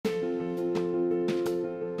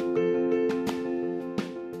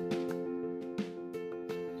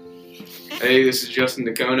Hey, this is Justin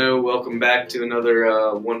DeCono. Welcome back to another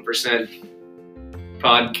 1%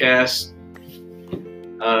 podcast.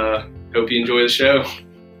 Hope you enjoy the show.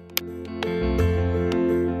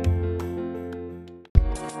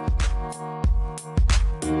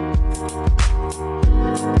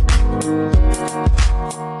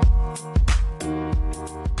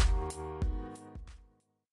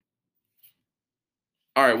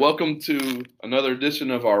 All right, welcome to another edition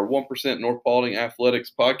of our 1% North Paulding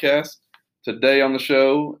Athletics podcast. Today on the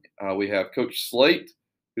show, we have Coach Slate,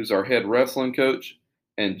 who's our head wrestling coach,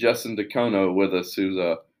 and Justin DeCono with us, who's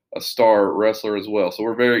a star wrestler as well. So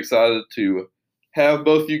we're very excited to have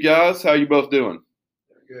both you guys. How you both doing?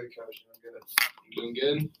 Good, Coach. I'm good. Doing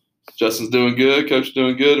good? Justin's doing good. Coach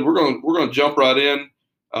doing good. We're gonna jump right in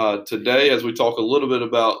today as we talk a little bit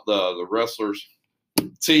about the wrestlers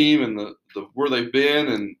team and the where they've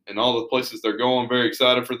been and all the places they're going. Very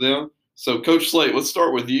excited for them. So, Coach Slate, let's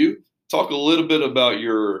start with you. Talk a little bit about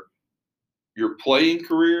your playing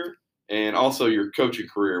career and also your coaching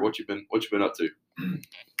career. What you've been up to?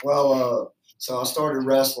 Well, so I started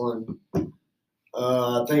wrestling.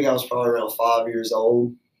 I think I was probably around 5 years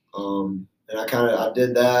old, and I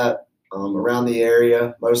did that around the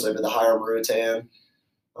area, mostly with the Higher Meritan,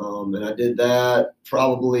 and I did that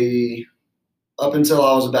probably up until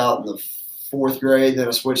I was about in the fourth grade. Then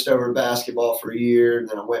I switched over to basketball for a year, and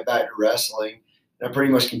then I went back to wrestling. And I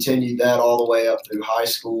pretty much continued that all the way up through high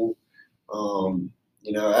school.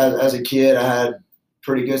 As a kid, I had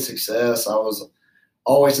pretty good success. I was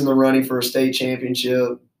always in the running for a state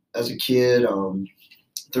championship as a kid.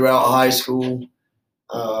 Throughout high school,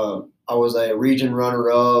 I was a region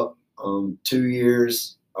runner-up 2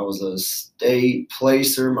 years. I was a state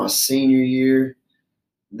placer my senior year.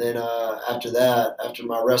 And then after that, after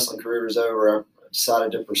my wrestling career was over, I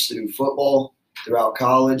decided to pursue football throughout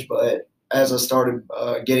college. But as I started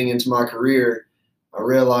getting into my career, I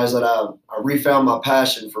realized that I refound my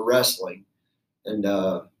passion for wrestling. And,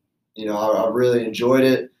 I really enjoyed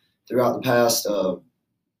it throughout the past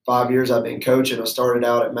 5 years I've been coaching. I started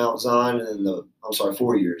out at Mount Zion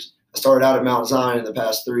 4 years. I started out at Mount Zion. In the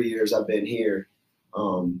past 3 years I've been here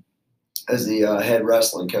as the head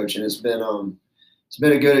wrestling coach. And it's been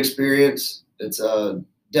a good experience. It's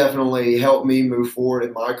definitely helped me move forward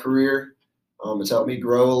in my career. It's helped me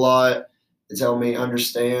grow a lot. It's helped me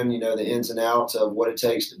understand, the ins and outs of what it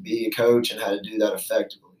takes to be a coach and how to do that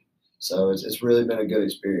effectively. So it's really been a good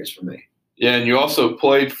experience for me. Yeah, and you also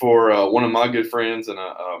played for one of my good friends and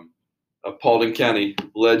a Paulding County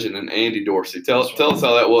legend, and Andy Dorsey. Tell us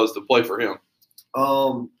how that was to play for him.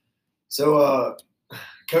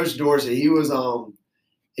 Coach Dorsey,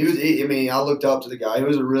 I looked up to the guy. He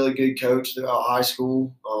was a really good coach throughout high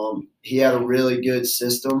school. He had a really good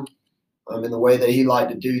system in the way that he liked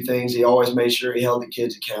to do things. He always made sure he held the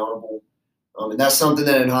kids accountable. And that's something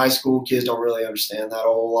that in high school kids don't really understand that a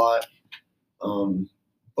whole lot.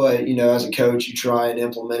 But as a coach, you try and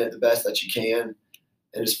implement it the best that you can.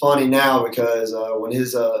 And it's funny now because when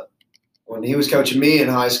he was coaching me in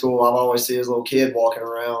high school, I've always seen his little kid walking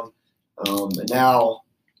around. And now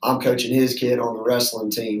I'm coaching his kid on the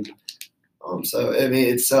wrestling team.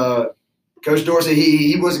 It's Coach Dorsey.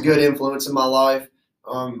 He was a good influence in my life.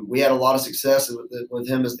 We had a lot of success with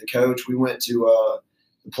him as the coach. We went to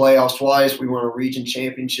the playoffs twice. We won a region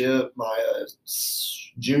championship my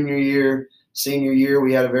junior year. Senior year,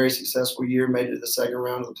 we had a very successful year, made it to the second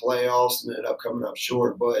round of the playoffs, and ended up coming up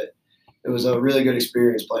short. But it was a really good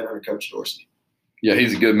experience playing under Coach Dorsey. Yeah,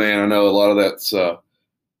 he's a good man. I know a lot of that's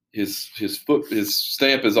his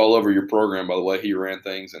stamp is all over your program. By the way, he ran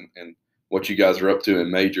things and what you guys are up to in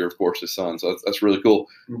Major, of course, his son. So that's really cool.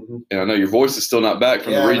 Mm-hmm. And I know your voice is still not back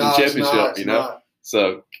from the region championship.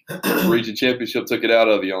 So the region championship took it out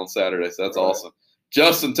of you on Saturday. So that's awesome.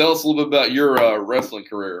 Justin, tell us a little bit about your wrestling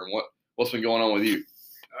career and what's been going on with you.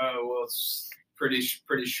 Well, it's pretty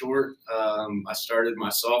short. I started my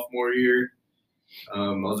sophomore year. I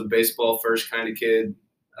was a baseball first kind of kid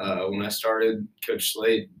when I started. Coach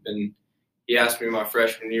Slate, and he asked me my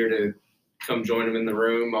freshman year to come join him in the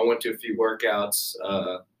room. I went to a few workouts.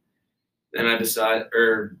 Then I decided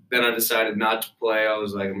not to play. I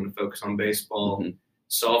was like, I'm going to focus on baseball. Mm-hmm.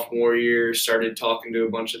 Sophomore year, started talking to a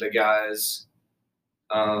bunch of the guys.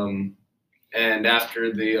 And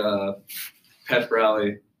after the pep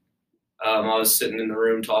rally, I was sitting in the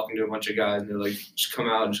room talking to a bunch of guys, and they're like, just come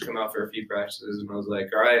out for a few practices. And I was like,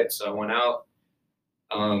 all right. So I went out.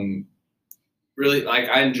 Really,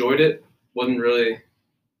 I enjoyed it. Wasn't really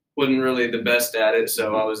the best at it.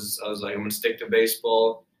 So I was like, I'm going to stick to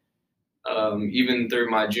baseball. Even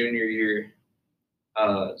through my junior year.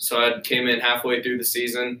 So I came in halfway through the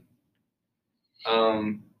season.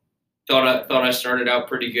 Thought thought I started out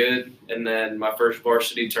pretty good, and then my first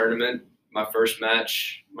varsity tournament, my first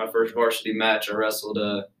varsity match, I wrestled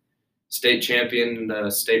a state champion and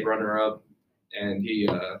a state runner-up, and he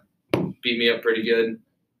beat me up pretty good.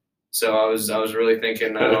 So I was really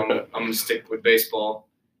thinking I'm gonna stick with baseball.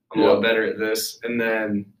 I'm a lot better at this. And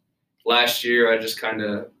then last year I just kind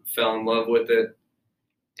of fell in love with it,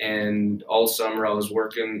 and all summer I was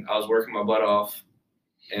working my butt off,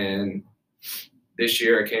 and this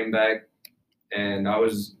year I came back and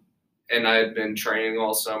I had been training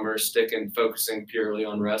all summer, focusing purely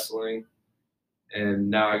on wrestling, and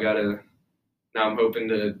now I'm hoping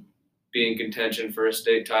to be in contention for a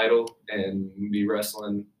state title and be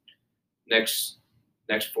wrestling next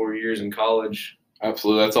 4 years in college.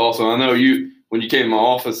 Absolutely. That's awesome. I know when you came to my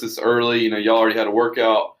office this early, y'all already had a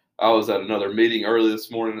workout. I was at another meeting early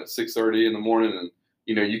this morning at 6:30 in the morning, and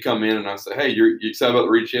you come in and I said, "Hey, you excited about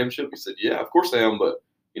the region championship?" You said, "Yeah, of course I am, but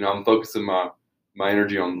I'm focusing my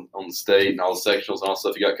energy on the state and all the sectionals and all the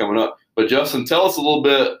stuff you got coming up." But Justin, tell us a little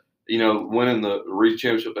bit. Winning the region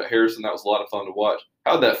championship at Harrison, that was a lot of fun to watch.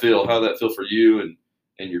 How'd that feel? How'd that feel for you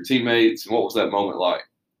and your teammates? And what was that moment like?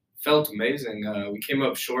 Felt amazing. We came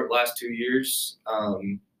up short last 2 years.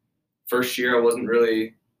 First year I wasn't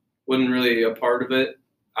really a part of it.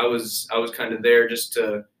 I was kind of there just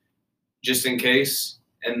in case.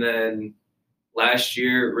 And then last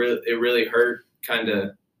year it really hurt, kind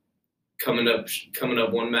of coming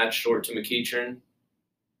up one match short to McEachern.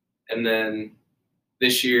 And then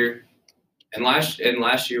this year and last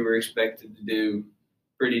year we were expected to do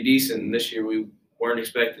pretty decent. And this year we weren't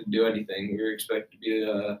expected to do anything. We were expected to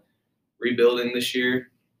be rebuilding this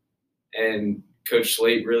year, and Coach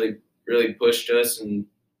Slate really pushed us and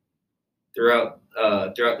throughout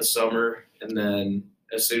the summer, and then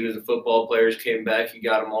as soon as the football players came back, he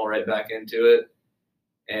got them all right back into it,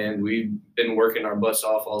 and we've been working our butts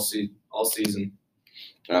off all season.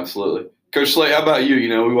 Absolutely. Coach Slate, how about you?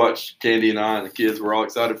 We watched Candy and I and the kids. We're all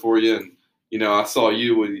excited for you, and I saw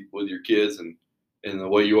you with your kids and the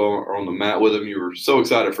way you are on the mat with them. You were so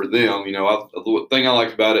excited for them. The thing I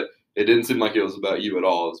liked about it didn't seem like it was about you at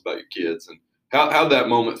all. It was about your kids. And how'd that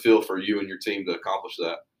moment feel for you and your team to accomplish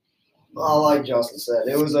that? Well, like Justin said,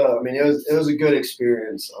 it was a good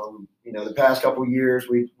experience. The past couple of years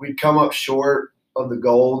we'd come up short of the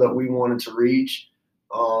goal that we wanted to reach,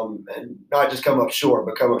 and not just come up short,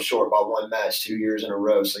 but come up short by one match 2 years in a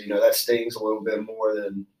row. So that stings a little bit more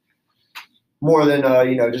than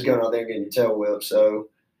just going out there and getting your tail whipped. So,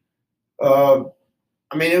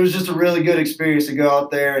 it was just a really good experience to go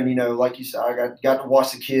out there and, like you said, I got to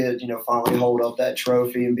watch the kids, finally hold up that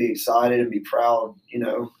trophy and be excited and be proud,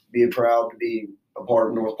 be proud to be a part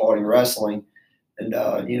of North Paulding Wrestling. And,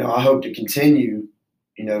 I hope to continue,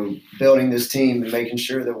 building this team and making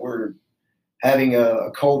sure that we're having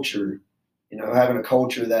a culture,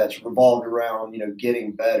 that's revolved around,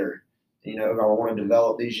 getting better. I want to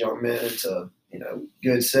develop these young men into,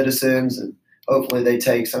 good citizens, and hopefully they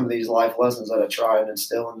take some of these life lessons that I try and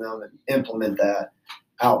instill in them and implement that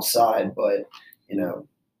outside. But,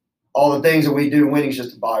 all the things that we do, winning is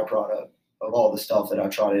just a byproduct of all the stuff that I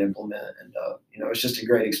try to implement. And, it's just a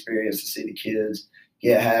great experience to see the kids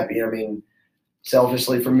get happy.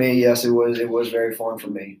 Selfishly for me, yes, it was very fun for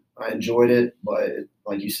me. I enjoyed it, but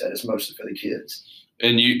like you said, it's mostly for the kids.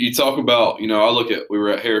 And you talk about, we were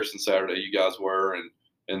at Harrison Saturday, you guys were,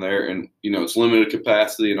 and there, and, it's limited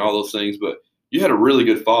capacity and all those things, but you had a really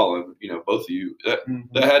good following, both of you.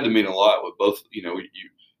 That had to mean a lot with both,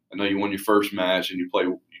 I know you won your first match and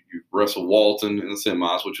you wrestled Walton in the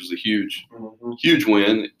semis, which was a huge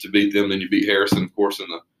win to beat them. Then you beat Harrison, of course,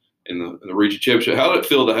 in the region championship. How did it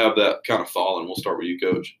feel to have that kind of following? We'll start with you,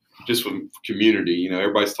 Coach. Just with community,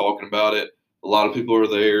 everybody's talking about it. A lot of people are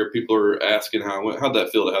there. People are asking how it went. How'd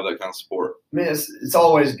that feel to have that kind of support? It's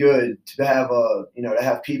always good to have to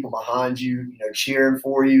have people behind you, cheering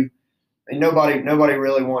for you. Nobody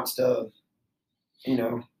really wants to,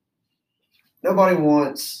 nobody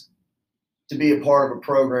wants to be a part of a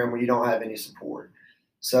program where you don't have any support.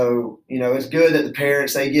 So, it's good that the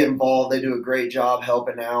parents, they get involved. They do a great job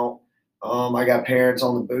helping out. I got parents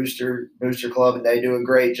on the Booster Club, and they do a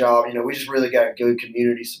great job. We just really got good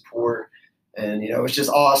community support. And, it's just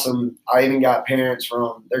awesome. I even got parents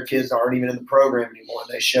from their kids that aren't even in the program anymore,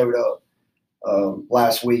 and they showed up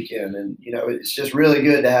last weekend. And, it's just really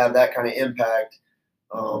good to have that kind of impact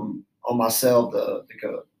on myself, the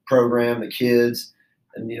program, the kids.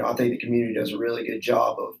 And, I think the community does a really good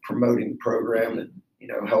job of promoting the program and,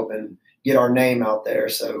 helping get our name out there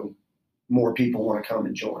so more people want to come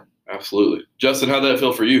and join. Absolutely. Justin, how'd that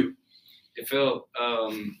feel for you? It felt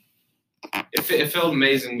it felt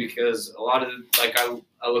amazing because a lot of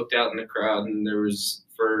I looked out in the crowd and there was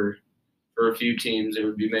for a few teams there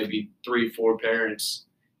would be maybe 3-4 parents,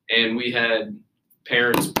 and we had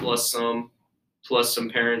parents plus some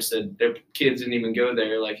parents that their kids didn't even go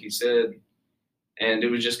there, like he said, and it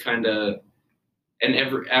was just kind of, and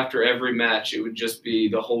after every match it would just be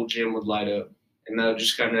the whole gym would light up, and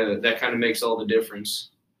that kind of makes all the difference.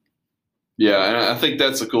 Yeah, and I think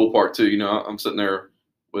that's the cool part too. I'm sitting there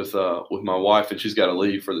with my wife, and she's got to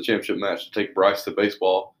leave for the championship match to take Bryce to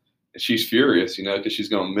baseball, and she's furious, because she's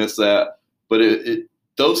going to miss that. But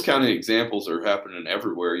those kind of examples are happening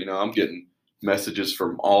everywhere. I'm getting messages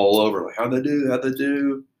from all over, like, how'd they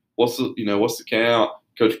do? What's the count?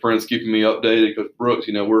 Coach Prince keeping me updated. Coach Brooks,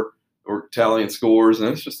 we're tallying scores,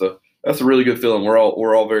 and that's a really good feeling. We're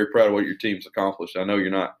all very proud of what your team's accomplished. I know you're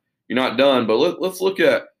not done, but let's look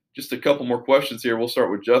at just a couple more questions here. We'll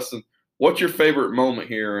start with Justin. What's your favorite moment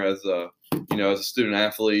here as a student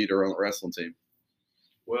athlete or on the wrestling team?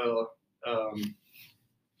 Well,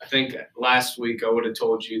 I think last week I would have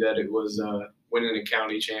told you that it was winning a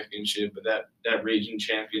county championship, but that region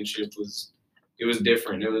championship was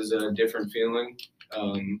different. It was a different feeling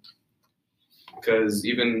because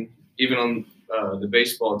even on the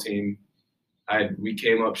baseball team, we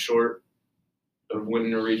came up short of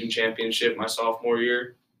winning a region championship my sophomore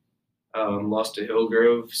year. Lost to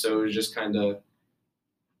Hillgrove, so it was just kind of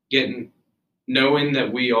knowing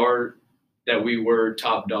that we were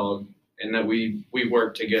top dog and that we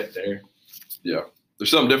worked to get there. Yeah,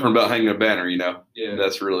 there's something different about hanging a banner, Yeah,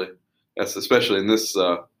 that's especially in this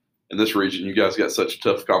region. You guys got such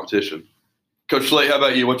tough competition. Coach Slate, how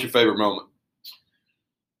about you? What's your favorite moment?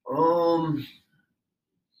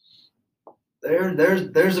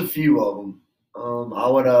 There's a few of them.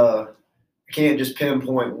 I can't just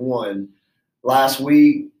pinpoint one. Last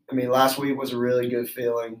week was a really good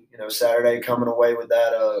feeling. Saturday coming away with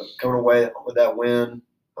that win,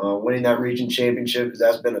 winning that region championship, because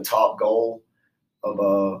that's been a top goal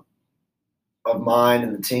of mine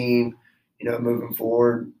and the team. Moving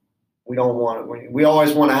forward, we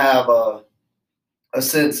always want to have a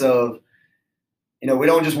sense of, we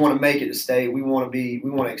don't just want to make it to state. We want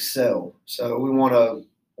to excel. So we want to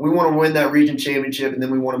win that region championship, and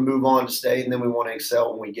then we want to move on to state, and then we want to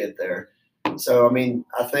excel when we get there. So,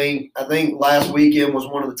 I think last weekend was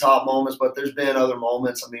one of the top moments, but there's been other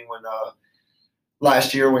moments. When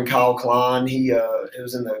last year when Kyle Klein, it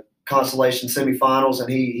was in the Constellation semifinals, and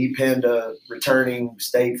he pinned a returning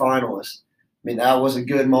state finalist. That was a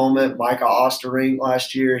good moment. Micah Osterink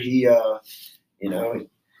last year, he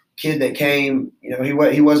kid that came,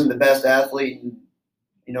 he wasn't the best athlete and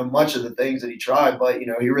much of the things that he tried, but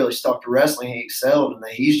he really stuck to wrestling. He excelled, and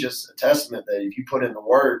he's just a testament that if you put in the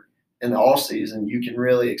work in the off season, you can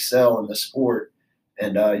really excel in the sport.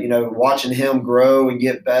 And watching him grow and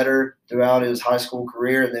get better throughout his high school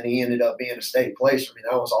career, and then he ended up being a state placer.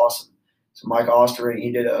 That was awesome. So Mike Osterink,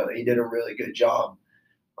 he did a really good job.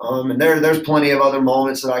 And there's plenty of other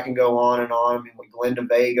moments that I can go on and on. With Glenda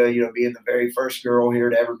Vega, being the very first girl here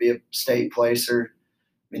to ever be a state placer.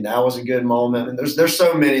 That was a good moment. And there's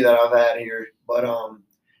so many that I've had here. But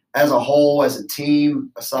as a whole, as a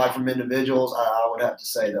team, aside from individuals, I would have to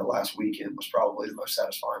say that last weekend was probably the most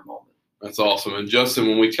satisfying moment. That's awesome. And Justin,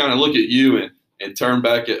 when we kind of look at you and turn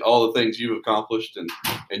back at all the things you've accomplished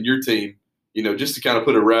and your team, just to kind of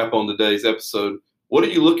put a wrap on today's episode, what are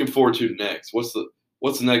you looking forward to next?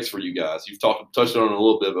 What's next for you guys? You've touched on it a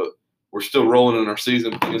little bit, but we're still rolling in our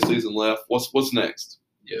season, plenty of season left. What's next?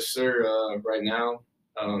 Yes, sir. Right now,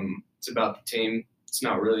 it's about the team. It's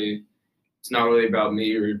not really about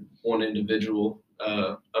me or one individual.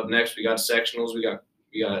 Up next, we got sectionals. We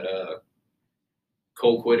got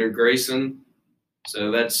Cole Quitter Grayson.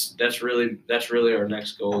 So that's really our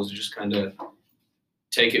next goal, is just kind of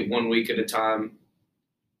take it 1 week at a time,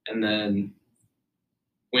 and then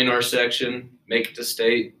win our section, make it to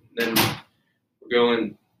state. Then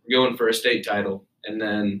we're going for a state title, and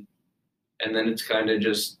then it's kind of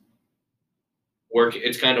just work.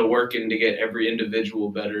 It's kind of working to get every individual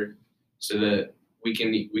better, so that we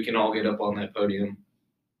can all get up on that podium.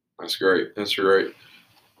 That's great. That's great.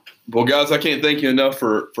 Well, guys, I can't thank you enough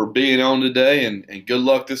for being on today, and good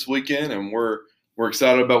luck this weekend. And we're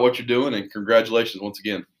excited about what you're doing, and congratulations once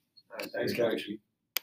again. All right, thanks, Coach.